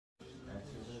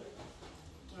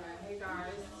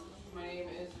guys, my name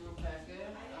is Rebecca.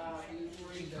 For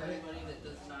anybody that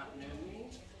does not know me,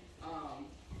 I'm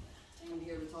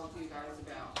here to talk to you guys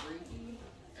about Reiki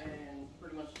and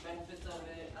pretty much the benefits of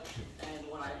it and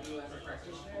what I do as a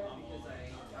practitioner, because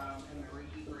I am a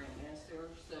Reiki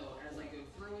Grandmaster. So as I go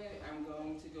through it, I'm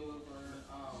going to go over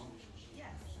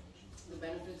the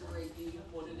benefits of Reiki,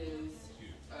 what it is,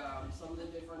 some of the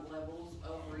different levels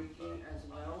of Reiki as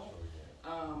well.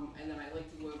 And then I like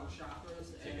to go over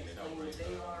chakras and explain what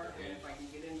they are, and if I can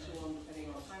get into them depending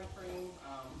on time frame,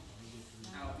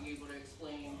 I'll be able to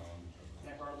explain. And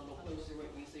I brought a little poster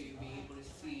with me so you'll be able to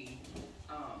see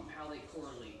how they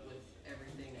correlate with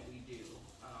everything that we do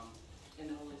in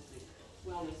the holistic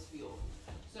wellness field.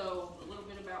 So a little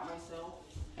bit about myself.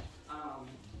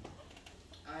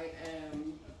 I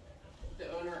am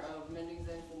the owner of Mending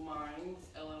Zenful Minds,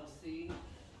 LLC.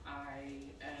 I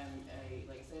am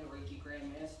like I said, a Reiki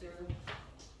Grandmaster.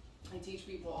 I teach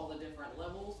people all the different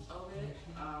levels of it.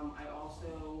 I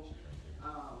also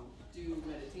do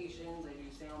meditations, I do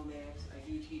sound baths, I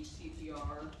do teach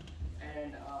CPR,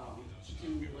 and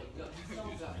do like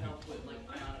some gut health with like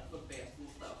ionic foot baths and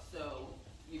stuff. So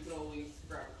you can always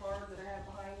grab a card that I have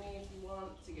behind me if you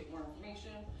want to get more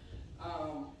information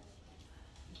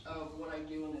of what I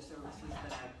do and the services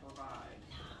that I provide.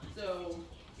 So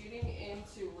getting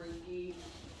into Reiki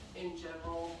in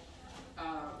general,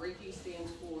 Reiki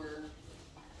stands for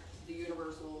the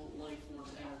universal life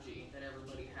force energy that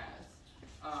everybody has.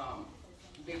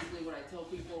 Basically what I tell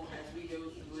people as we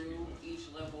go through each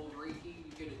level of Reiki,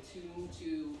 you get attuned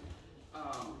to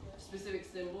specific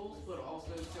symbols, but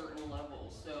also certain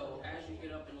levels. So as you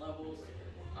get up in levels,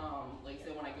 like I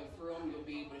said, when I go through them, you'll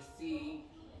be able to see,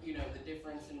 you know, the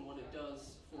difference in what it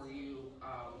does for you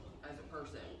as a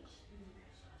person,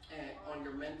 and on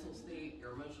your mental state,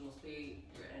 your emotional state,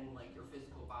 and like your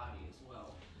physical body as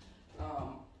well.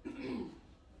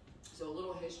 So a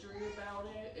little history about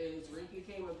it is Reiki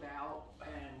came about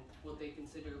and what they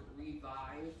consider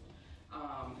revived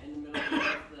in the middle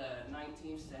of the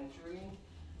 19th century,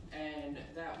 and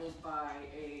that was by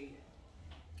a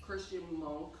Christian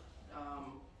monk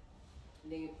by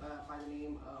the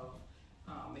name of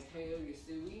Mikao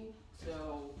Yasui.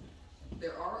 So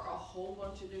there are a whole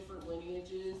bunch of different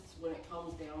lineages when it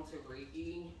comes down to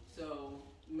Reiki. So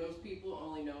most people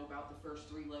only know about the first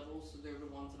 3 levels, so they're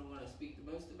the ones that I'm going to speak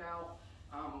the most about.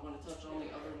 I'm going to touch on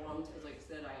the other ones because, like I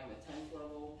said, I am a 10th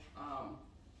level.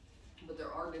 But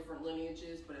there are different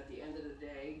lineages, but at the end of the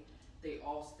day, they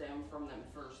all stem from them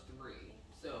first 3.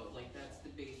 So, like, that's the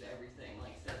base of everything.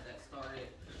 Like I said, that started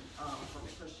from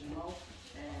a Christian monk,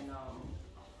 and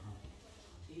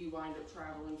he wound up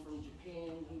traveling from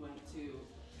Japan. He went to,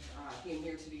 came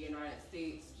here to the United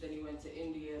States, then he went to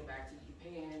India, back to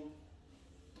Japan,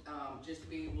 just to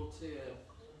be able to,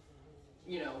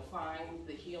 you know, find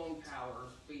the healing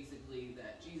power, basically,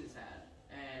 that Jesus had.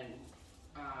 And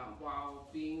while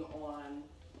being on,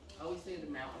 I always say the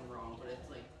mountain wrong, but it's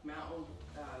like Mountain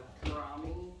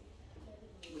Karami.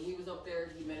 When he was up there,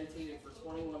 he meditated for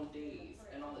 21 days,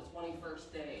 and on the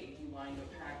 21st day, he wound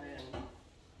up having,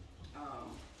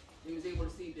 he was able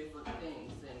to see different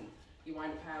things, and he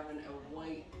wound up having a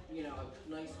white, you know, a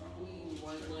nice clean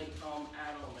white light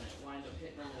atom, and it wound up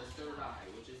hitting him in his 3rd eye,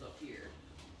 which is up here.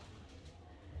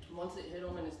 Once it hit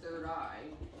him in his 3rd eye,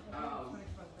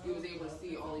 he was able to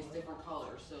see all these different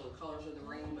colors, so the colors of the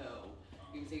rainbow.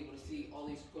 He was able to see all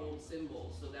these gold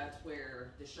symbols, so that's where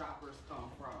the chakras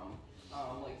come from.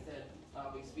 Like I said,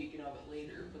 I'll be speaking of it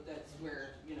later, but that's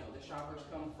where, you know, the chakras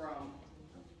come from,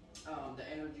 the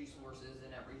energy sources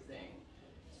and everything.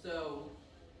 So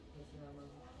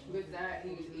with that, he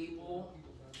was able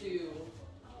to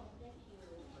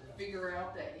figure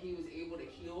out that he was able to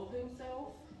heal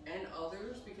himself and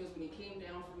others, because when he came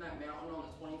down from that mountain on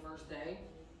the 21st day,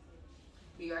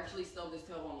 he actually stubbed his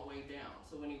toe on the way down.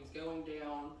 So when he was going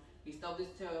down, he stubbed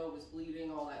his toe, was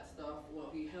bleeding, all that stuff. Well,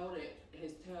 he held it,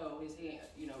 his toe, his hand,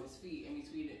 you know, his feet in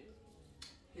between it,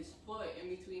 his foot in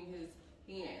between his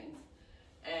hands,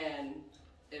 and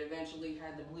it eventually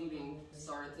had the bleeding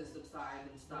started to subside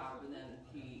and stop, and then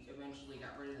he eventually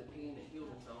got rid of the pain and healed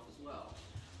himself as well.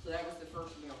 So that was the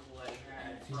first miracle that he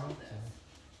had from this.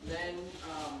 Then,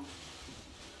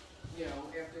 you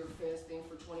know, after fasting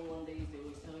for 21 days, they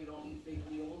always tell you don't eat big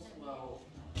meals. Well,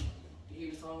 he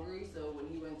was hungry, so when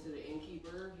he went to the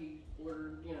innkeeper, he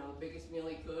ordered, you know, the biggest meal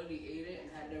he could. He ate it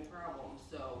and had no problem.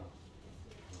 So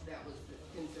that was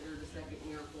considered the 2nd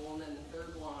miracle. And then the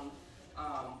 3rd one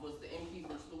was the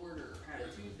innkeeper's daughter had a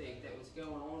toothache that was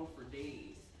going on for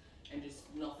days, and just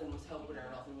nothing was helping her.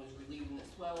 Nothing was relieving the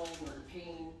swelling or the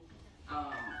pain.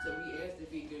 So he asked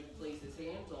if he could place his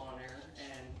hands on her,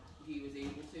 and he was be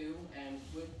able to. And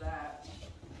with that,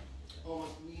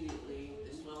 almost immediately,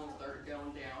 the swelling started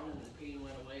going down and the pain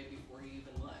went away before he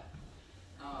even left.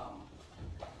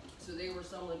 So they were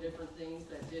some of the different things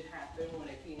that did happen when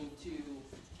it came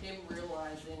to him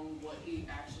realizing what he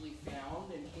actually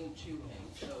found and came to him.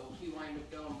 So he wound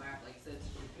up going back, like I said, to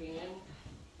Japan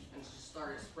and just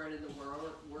started spreading the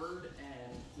word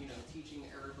and, you know, teaching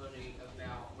everybody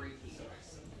about Reiki.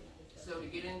 So to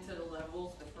get into the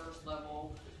levels, the first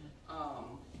level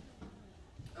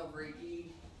of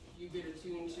Reiki, you get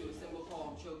attuned to a symbol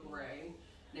called Chokure.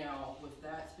 Now, with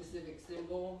that specific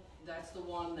symbol, that's the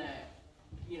one that,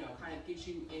 you know, kind of gets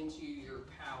you into your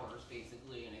powers,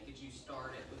 basically, and it gets you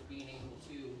started with being able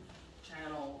to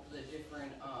channel the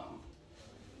different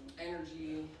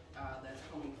energy that's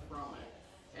coming from it.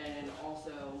 And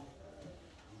also,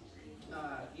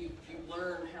 you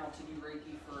learn how to do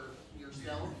Reiki for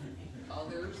yourself,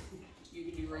 others. You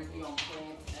can do Reiki on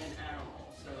plants and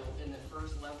animals. So in the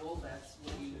first level, that's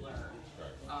what you learn.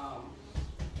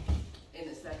 In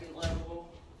the second level,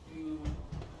 you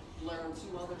learn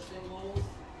 2 other symbols,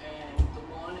 and the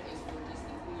one is for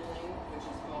distant healing, which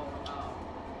is called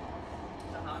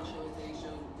the Hansho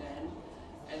Seisho Den.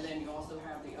 And then you also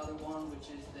have the other one, which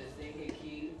is the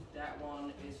Seiheki. That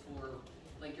one is for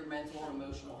like your mental and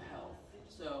emotional health.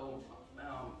 So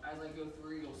as I go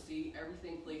through, you'll see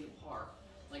everything plays a part.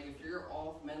 Like if you're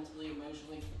off mentally,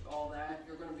 emotionally, all that,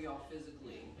 you're going to be off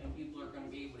physically, and people are going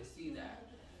to be able to see that.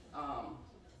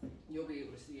 You'll be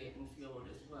able to see it and feel it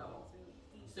as well.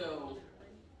 So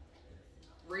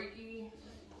Reiki,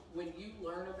 when you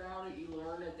learn about it, you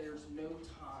learn that there's no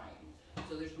time.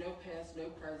 So there's no past, no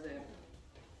present,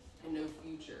 and no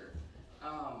future.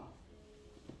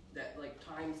 That like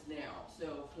time's now.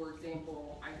 So for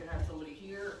example, I could have somebody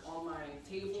here on my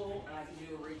table and I could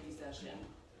do a Reiki session.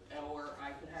 Or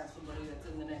I could have somebody that's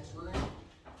in the next room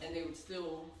and they would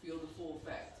still feel the full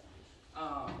effect.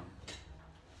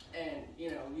 And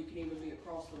you know, you can even be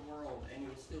across the world and you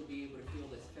would still be able to feel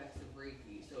the effects of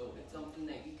Reiki. So it's something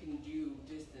that you can do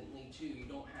distantly too.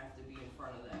 You don't have to be in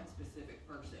front of that specific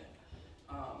person,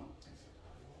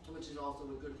 which is also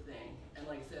a good thing. And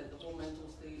like I said, the whole mental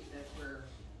state, that's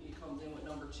where it comes in with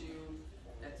number 2.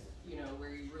 That's, you know,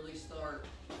 where you really start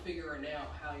figuring out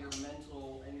how your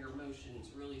mental and your emotions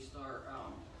really start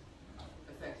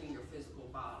affecting your physical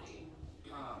body.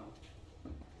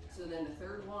 So then the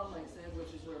third one, like I said,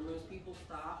 which is where most people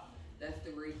stop, that's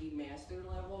the Reiki master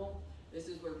level. This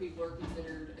is where people are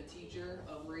considered a teacher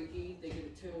of Reiki. They get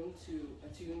attuned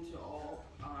to all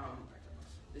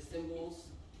the symbols.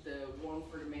 The one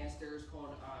for the master is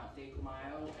called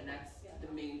Deikumayo, and that's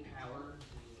the main power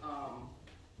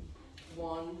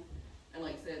one. And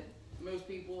like I said, most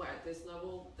people at this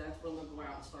level, that's when they'll go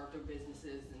out and start their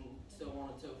businesses and so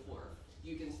on and so forth.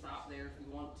 You can stop there if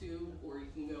you want to, or you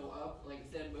can go up. Like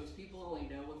I said, most people only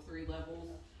know of 3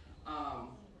 levels.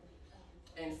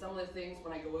 And some of the things,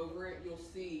 when I go over it, you'll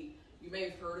see, you may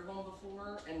have heard of them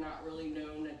before and not really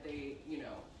known that they, you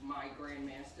know, my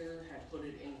Grandmaster had put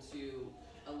it into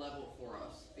a level for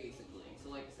us, basically. So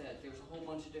like I said, there's a whole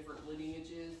bunch of different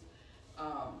lineages.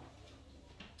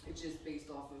 It's just based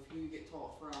off of who you get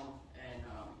taught from and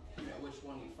you know, which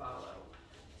one you follow.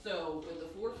 So with the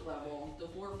fourth level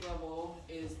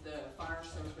is the Fire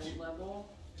Serpent level.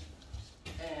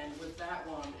 And with that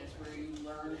one is where you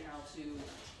learn how to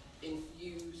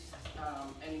infuse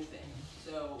anything.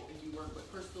 So if you work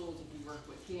with crystals, if you work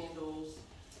with candles,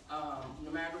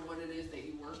 no matter what it is that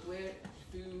you work with,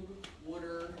 food,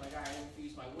 water, like I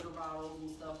infuse my water bottles and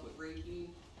stuff with Reiki,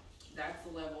 that's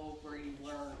the level where you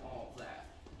learn all of that.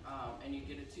 And you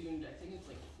get attuned, I think it's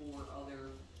like 4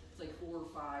 or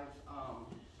 5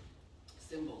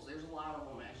 symbols. There's a lot of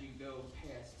them as you go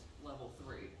past level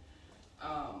 3.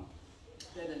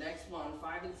 Then the next one,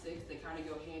 5 and 6, they kind of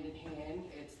go hand in hand.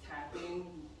 It's tapping.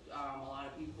 A lot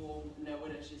of people know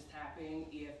it as just tapping,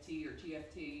 EFT or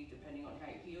TFT, depending on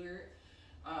how you hear it.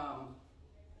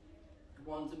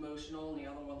 One's emotional and the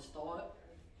other one's thought.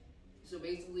 So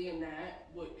basically in that,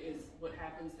 what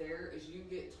happens there is you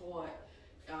get taught,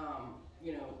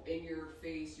 you know, in your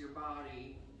face, your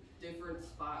body, different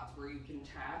spots where you can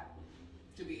tap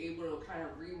to be able to kind of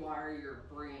rewire your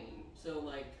brain. So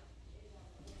like,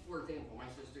 for example, my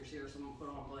sister's here, so I'm gonna put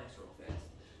on blast real fast.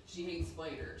 She hates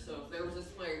spiders, so if there was a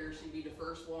spider, she'd be the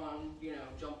first one, you know,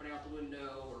 jumping out the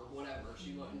window or whatever.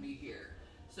 She wouldn't be here.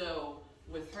 So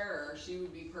with her, she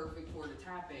would be perfect for the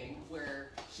tapping,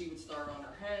 where she would start on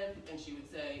her head and she would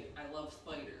say, I love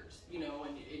spiders, you know,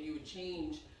 and you would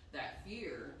change that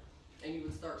fear and you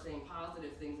would start saying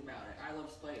positive things about it. I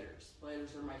love spiders.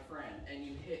 Spiders are my friend. And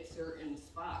you hit certain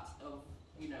spots of,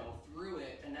 you know, through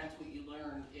it, and that's what you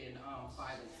learn in 5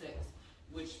 and 6,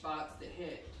 which spots to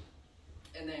hit,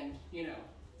 and then, you know,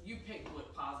 you pick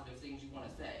what positive things you want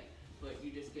to say, but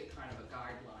you just get kind of a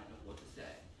guideline of what to say.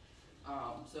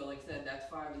 So like I said, that's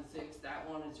 5 and 6. That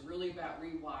one is really about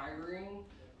rewiring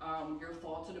your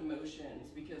thoughts and emotions,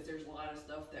 because there's a lot of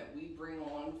stuff that we bring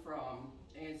on from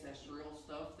ancestral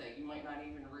stuff that you might not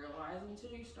even realize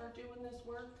until you start doing this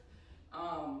work.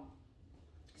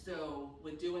 So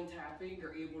with doing tapping,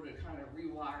 you're able to kind of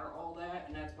rewire all that,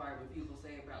 and that's why when people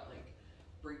say about like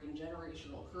breaking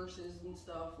generational curses and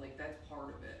stuff, like that's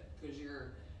part of it, because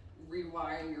you're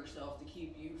rewiring yourself to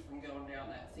keep you from going down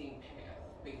that same path,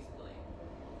 basically.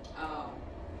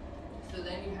 So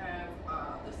then you have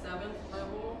the 7th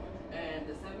level, and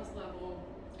the 7th level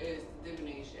is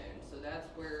divination. So that's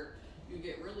where you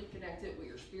get really connected with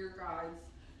your spirit guides.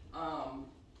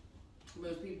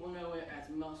 Most people know it as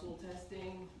muscle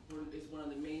testing. It's one of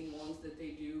the main ones that they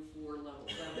do for level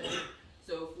 7.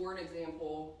 So for an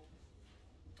example,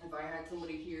 if I had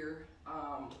somebody here,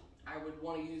 I would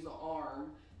want to use an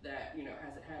arm that, you know,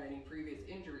 hasn't had any previous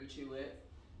injury to it,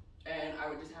 and I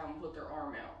would just have them put their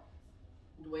arm out.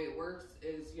 The way it works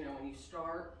is, you know, when you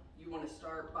start, you want to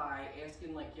start by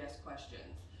asking like yes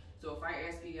questions. So if I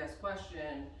ask a yes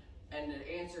question and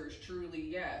the answer is truly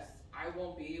yes, I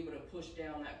won't be able to push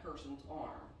down that person's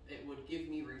arm. It would give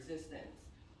me resistance.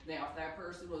 Now, if that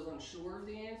person was unsure of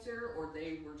the answer, or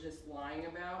they were just lying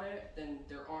about it, then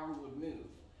their arm would move.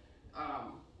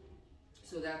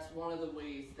 So that's one of the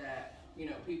ways that, you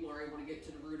know, people are able to get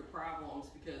to the root of problems,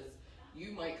 because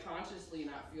you might consciously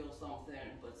not feel something,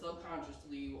 but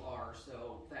subconsciously you are.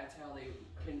 So that's how they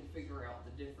can figure out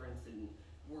the difference and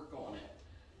work on it.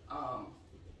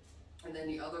 And then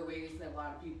the other ways that a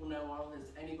lot of people know of is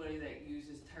anybody that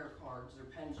uses tarot cards or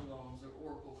pendulums or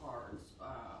oracle cards,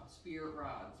 spirit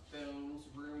rods, bones,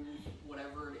 runes,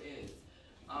 whatever it is.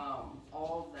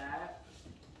 All of that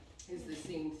is the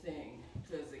same thing,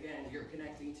 because again, you're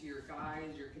connecting to your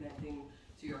guides, you're connecting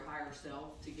to your higher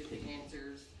self to get the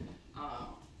answers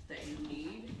that you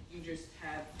need. You just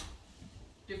have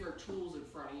different tools in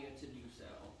front of you to do so.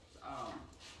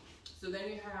 So then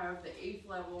you have the 8th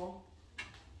level.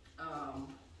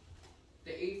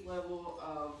 The 8th level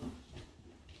of,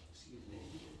 excuse me,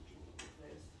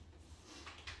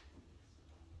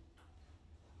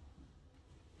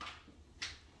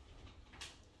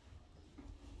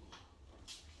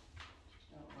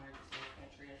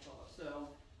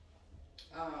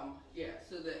 yeah,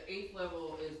 so the 8th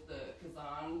level is the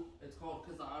Kazan. It's called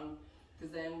Kazan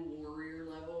Warrior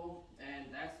level,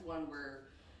 and that's the one where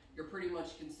you're pretty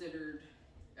much considered,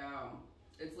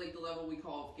 it's like the level we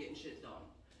call getting shit done,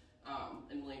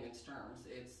 in layman's terms.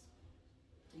 It's,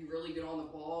 you really get on the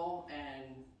ball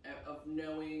and of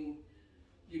knowing,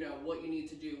 you know, what you need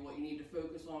to do, what you need to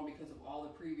focus on because of all the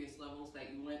previous levels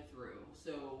that you went through.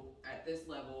 So at this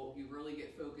level, you really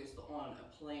get focused on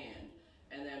a plan.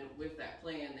 And then with that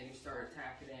plan, then you start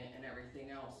attacking it and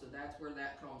everything else. So that's where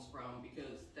that comes from,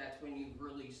 because that's when you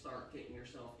really start getting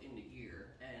yourself into gear.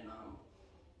 And,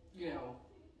 you know,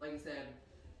 like I said,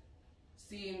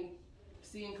 seeing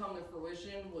come to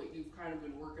fruition what you've kind of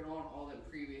been working on all the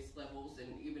previous levels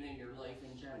and even in your life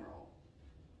in general.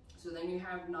 So then you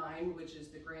have 9, which is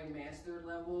the Grand Master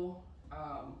level.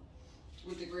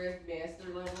 With the Grand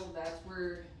Master level, that's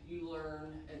where you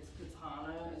learn, it's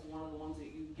Katana is one of the ones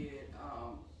that you get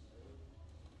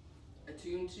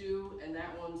attuned to, and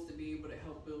that one's to be able to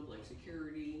help build like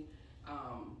security,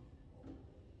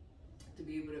 to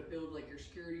be able to build like your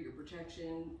security, your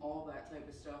protection, all that type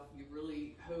of stuff. You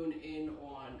really hone in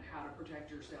on how to protect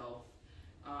yourself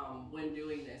when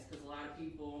doing this, because a lot of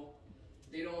people,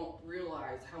 they don't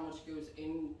realize how much goes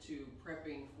into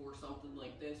prepping for something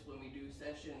like this when we do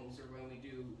sessions or when we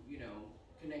do, you know,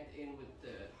 connect in with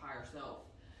the higher self.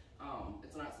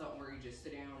 It's not something where you just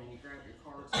sit down and you grab your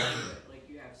cards and do it. Like,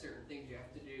 you have certain things you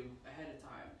have to do ahead of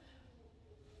time.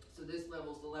 So this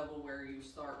level is the level where you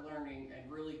start learning and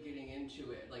really getting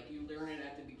into it. Like, you learn it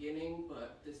at the beginning,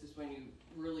 but this is when you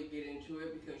really get into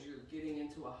it, because you're getting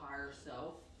into a higher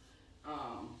self,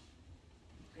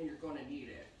 and you're going to need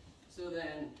it. So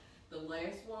then the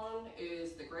last one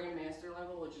is the Grand Master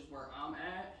level, which is where I'm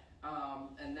at,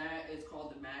 and that is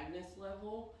called the Magnus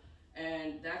level.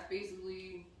 And that's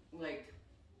basically like,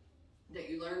 that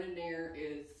you learn in there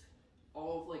is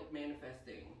all of like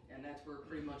manifesting, and that's where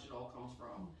pretty much it all comes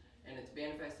from. And it's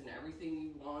manifesting everything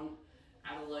you want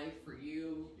out of life for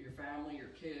you, your family, your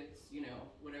kids, you know,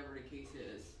 whatever the case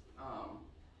is.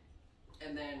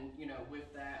 And then, you know,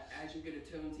 with that, as you get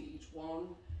attuned to each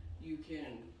one, you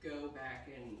can go back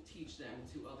and teach them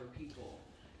to other people.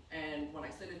 And when I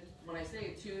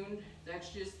say attuned, that's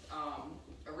just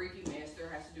a Reiki master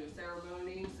has to do a ceremony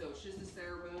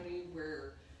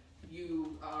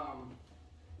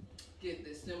get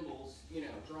the symbols, you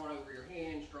know, drawn over your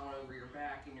hands, drawn over your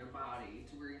back and your body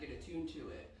to where you get attuned to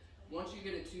it. Once you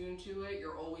get attuned to it,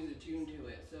 you're always attuned to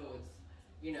it. So it's,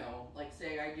 you know, like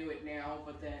say I do it now,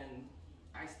 but then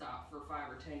I stop for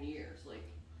 5 or 10 years. Like,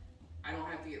 I don't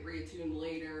have to get reattuned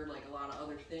later, like a lot of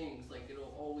other things. Like,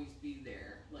 it'll always be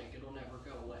there. Like, it'll never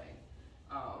go away.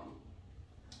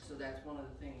 So that's one of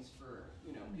the things for,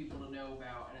 you know, people to know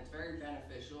about, and it's very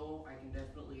beneficial. I can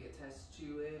definitely attest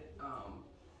to it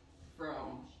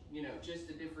from, you know, just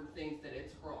the different things that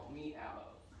it's brought me out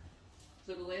of.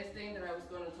 So the last thing that I was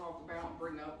going to talk about and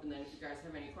bring up, and then if you guys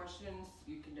have any questions,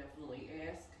 you can definitely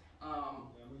ask,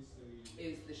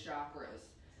 is the chakras.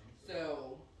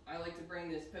 So I like to bring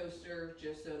this poster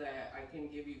just so that I can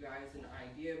give you guys an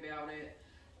idea about it.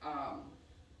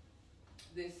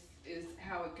 This is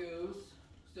how it goes.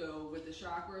 So with the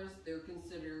chakras, they're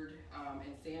considered,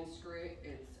 in Sanskrit,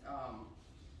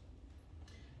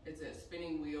 it's a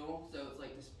spinning wheel. So it's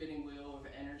like the spinning wheel of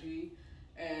energy.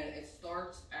 And it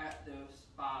starts at the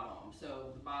bottom.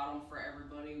 So the bottom for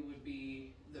everybody would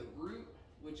be the root,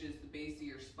 which is the base of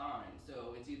your spine.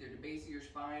 So it's either the base of your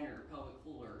spine or pelvic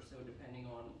floor. So depending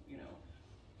on, you know,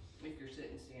 if you're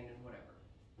sitting, standing, whatever.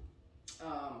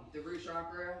 The root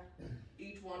chakra,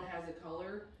 each one has a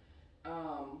color.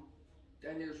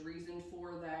 And there's reason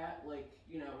for that. Like,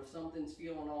 you know, if something's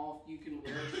feeling off, you can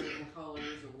wear certain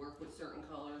colors or work with certain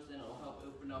colors, and it'll help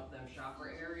open up them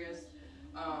chakra areas.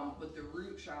 But the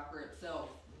root chakra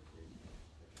itself,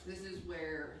 this is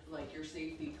where like your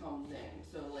safety comes in.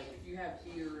 So like if you have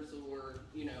fears, or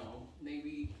you know,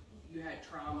 maybe you had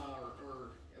trauma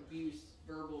or abuse,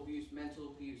 verbal abuse, mental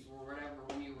abuse, or whatever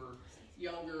when you were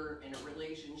younger in a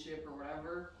relationship or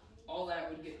whatever, all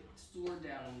that would get stored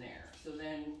down in there. So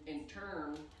then in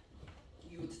turn,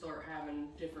 you would start having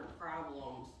different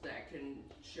problems that can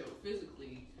show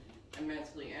physically and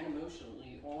mentally and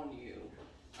emotionally on you.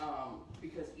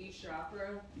 Because each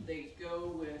chakra, they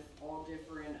go with all the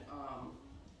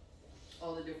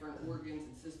different organs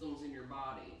and systems in your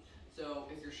body. So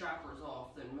if your chakra's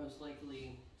off, then most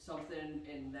likely something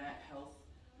in that health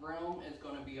realm is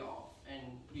going to be off.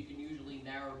 And you can usually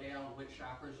narrow down which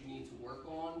chakras you need to work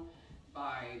on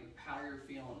by how you're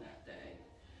feeling that day.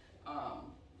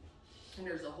 And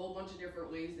there's a whole bunch of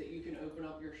different ways that you can open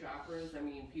up your chakras. I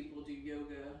mean, people do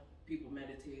yoga, people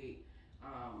meditate,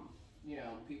 you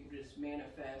know, people just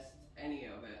manifest, any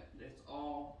of it. It's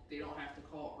all, they don't have to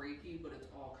call it Reiki, but it's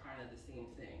all kind of the same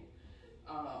thing.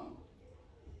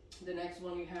 The next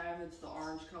one you have, it's the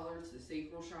orange color, it's the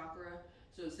sacral chakra.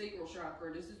 So the sacral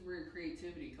chakra, this is where your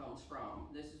creativity comes from.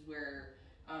 This is where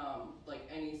like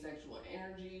any sexual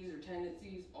energies or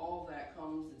tendencies, all of that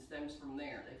comes and stems from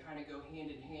there. They kind of go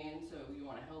hand in hand. So you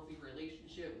want a healthy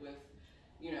relationship with,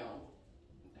 you know,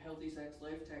 healthy sex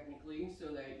life technically, so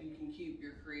that you can keep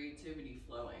your creativity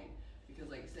flowing,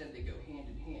 because like I said, they go hand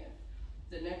in hand.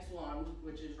 The next one,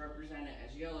 which is represented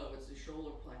as yellow, it's the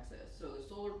solar plexus. So the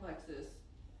solar plexus,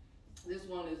 this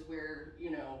one is where, you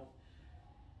know,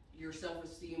 your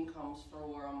self-esteem comes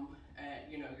from,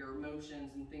 you know, your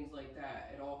emotions and things like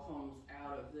that. It all comes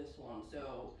out of this one.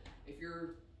 So if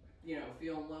you're, you know,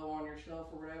 feeling low on yourself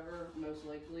or whatever, most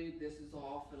likely this is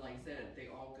off. And like I said, they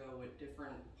all go with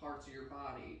different parts of your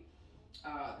body.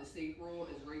 The sacral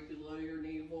is right below your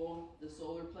navel. The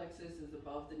solar plexus is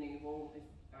above the navel.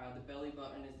 The belly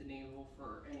button is the navel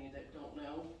for any that don't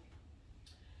know.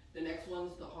 The next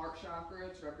one's the heart chakra.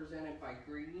 It's represented by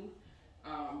green,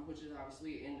 which is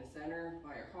obviously in the center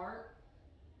by your heart.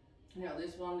 Now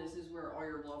this one, this is where all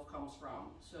your love comes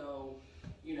from. So,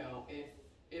 you know,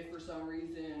 if for some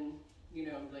reason, you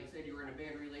know, like I said, you were in a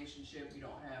bad relationship, you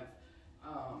don't have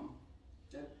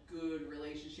a good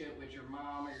relationship with your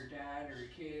mom or your dad or your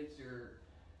kids, or,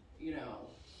 you know,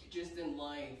 just in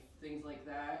life, things like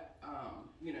that,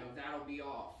 you know, that'll be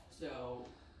off. So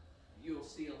you'll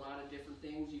see a lot of different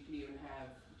things. You can even have,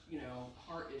 you know,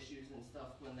 heart issues and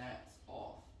stuff when that's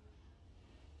off.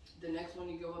 The next one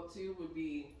you go up to would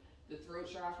be the throat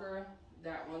chakra.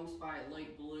 That one's by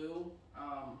light blue.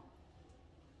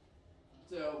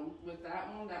 So with that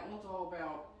one's all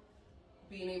about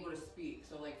being able to speak.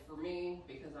 So like for me,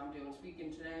 because I'm doing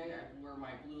speaking today, I wear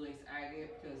my blue lace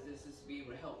agate, because this is to be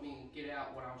able to help me get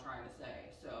out what I'm trying to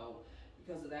say. So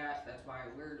because of that, that's why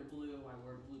I wear the blue. I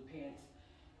wear blue pants.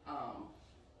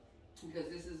 Because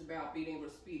this is about being able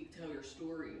to speak, tell your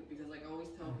story. Because like I always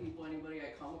tell people, anybody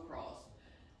I come across,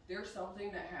 there's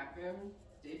something that happened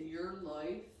in your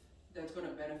life that's going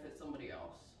to benefit somebody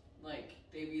else. Like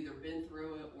they've either been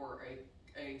through it, or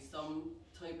some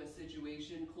type of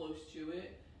situation close to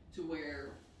it, to where,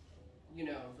 you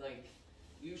know, like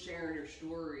you sharing your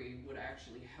story would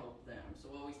actually help them. So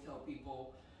I always tell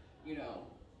people, you know,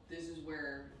 this is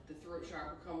where the throat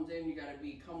chakra comes in. You got to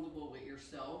be comfortable with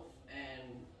yourself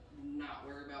and not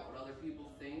worry about what other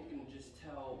people think, and just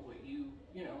tell what you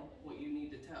know, what you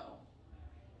need to tell.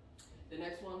 The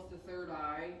next one's the third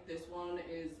eye. This one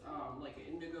is like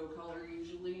an indigo color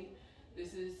usually.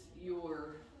 This is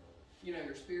your, you know,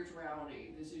 your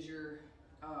spirituality. This is your,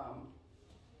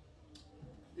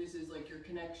 this is like your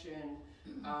connection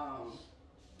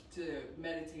to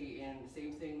meditate, and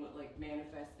same thing with like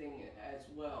manifesting as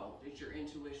well. It's your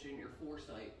intuition, your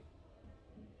foresight.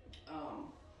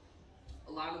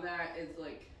 A lot of that is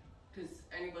like, because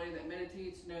anybody that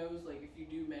meditates knows, like, if you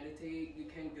do meditate, you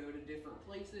can go to different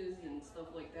places and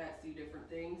stuff like that, see different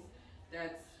things.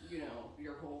 That's, you know,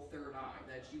 your whole third eye.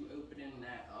 That's you opening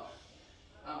that up.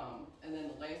 And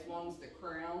then the last one's the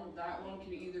crown. That one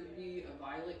can either be a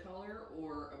violet color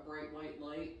or a bright white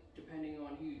light, depending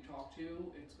on who you talk to.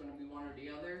 It's going to be one or the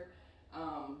other.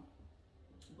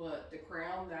 But the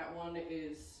crown, that one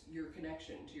is your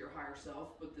connection to your higher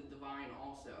self, but the divine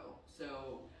also.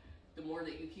 So the more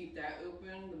that you keep that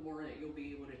open, the more that you'll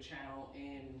be able to channel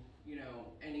in, you know,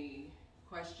 any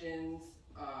questions,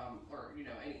 or, you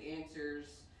know, any answers,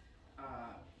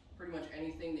 pretty much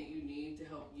anything that you need to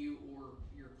help you or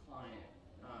your client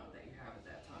that you have at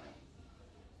that time.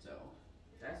 So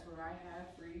that's what I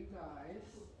have for you guys.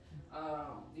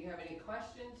 Do you have any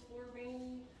questions for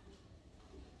me?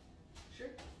 Sure.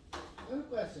 I have a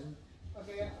question.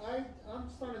 Okay, I'm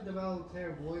starting to develop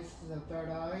clairvoyance in the third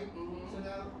eye. So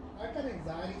now I got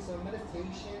anxiety, so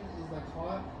meditation is like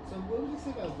hard. So what would you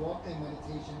say about walking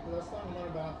meditation? Because I was starting to learn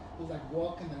about it was like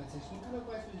walking meditation. What kind of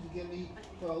advice would you give me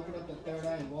for opening up the third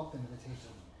eye and walking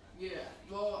meditation? Yeah,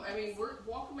 well, I mean,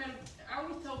 I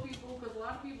always tell people, because a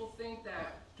lot of people think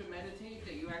that to meditate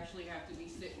that you actually have to be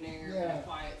sitting there in a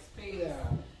quiet space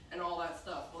and all that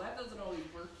stuff. Well, that doesn't always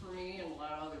work for me and a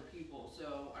lot of other people.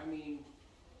 So, I mean,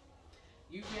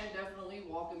 you can definitely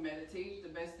walk and meditate. The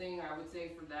best thing I would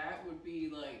say for that would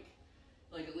be like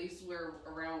at least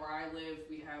around where I live,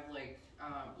 we have like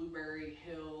Blueberry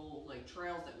Hill like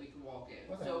trails that we can walk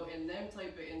in. Okay. So in them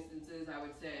type of instances, I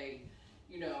would say,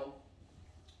 you know,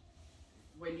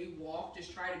 when you walk,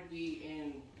 just try to be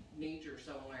in nature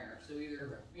somewhere. So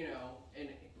either, you know, in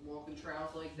walking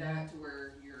trails like that to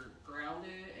where you're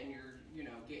grounded and you're, you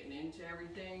know, getting into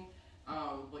everything.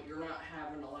 But you're not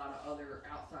having a lot of other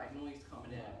outside noise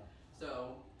coming in.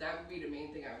 So that would be the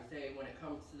main thing I would say when it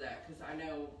comes to that. Because I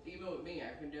know, even with me,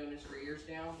 I've been doing this for years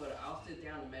now, but I'll sit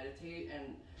down and meditate,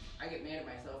 and I get mad at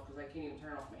myself because I can't even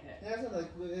turn off my head. Yeah, like,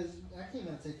 I can't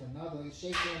meditate for nothing. Like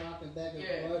shaking and rocking back and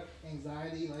forth,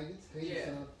 anxiety, like it's crazy.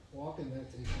 So walking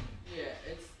meditation. Yeah,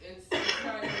 it's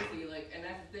kind of easy. Like, and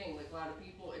that's the thing. Like a lot of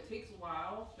people, it takes a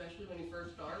while, especially when you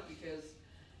first start, because,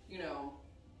 you know,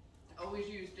 always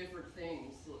use different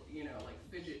things, you know, like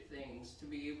fidget things to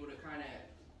be able to kind of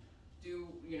do,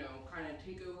 you know, kind of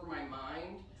take over my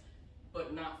mind,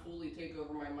 but not fully take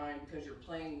over my mind because you're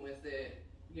playing with it,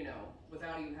 you know,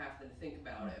 without even having to think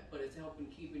about it, but it's helping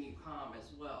keeping you calm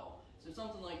as well. So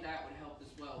something like that would help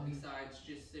as well, besides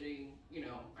just sitting, you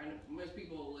know, I know most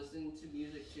people listen to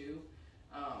music too,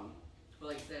 but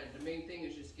like I said, the main thing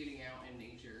is just getting out in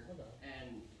nature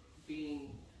and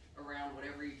being around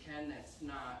whatever you can that's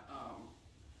not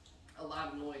a lot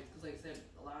of noise, because like I said,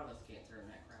 a lot of us can't turn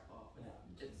that crap off.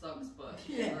 It sucks, but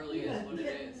it really is what it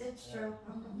is. It's true.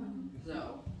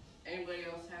 So, anybody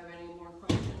else have any more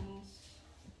questions?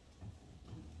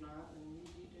 If not, then we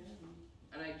be done.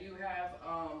 And I do have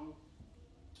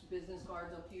business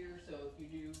cards up here, so if you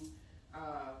do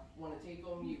want to take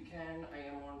them, you can. I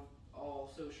am on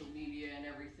all social media and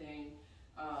everything.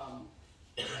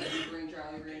 I do bring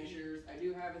Jolly Ranchers. I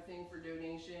do have a thing for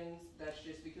donations. That's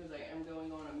just because I am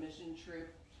going on a mission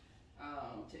trip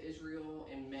to Israel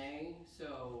in May.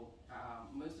 So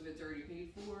most of it's already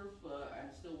paid for, but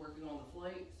I'm still working on the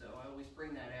flight, so I always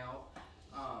bring that out.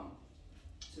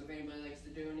 So if anybody likes to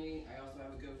donate, I also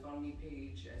have a GoFundMe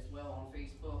page as well on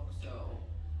Facebook. So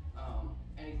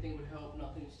anything would help.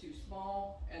 Nothing's too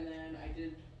small. And then I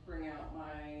did bring out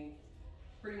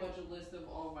pretty much a list of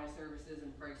all of my services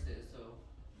and prices, so,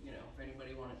 you know, if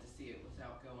anybody wanted to see it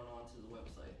without going on to the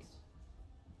websites.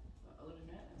 But other than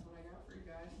that, that's what I got for you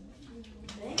guys.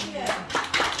 Thank you.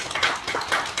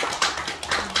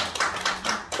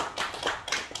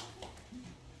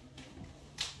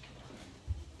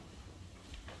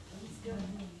 That's good.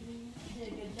 You did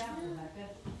a good job,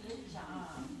 Rebecca. Good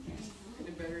job. I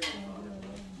did better than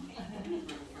I thought it would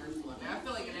for the first one. I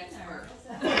feel like an expert.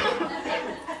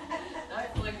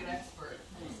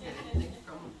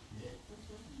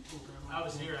 I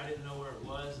was here, I didn't know where it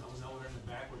was. I was over in the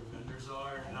back where the vendors numbers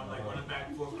are, and I'm like running back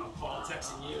and forth. I'm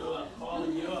texting you, I'm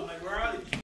calling you. I'm like, where are they?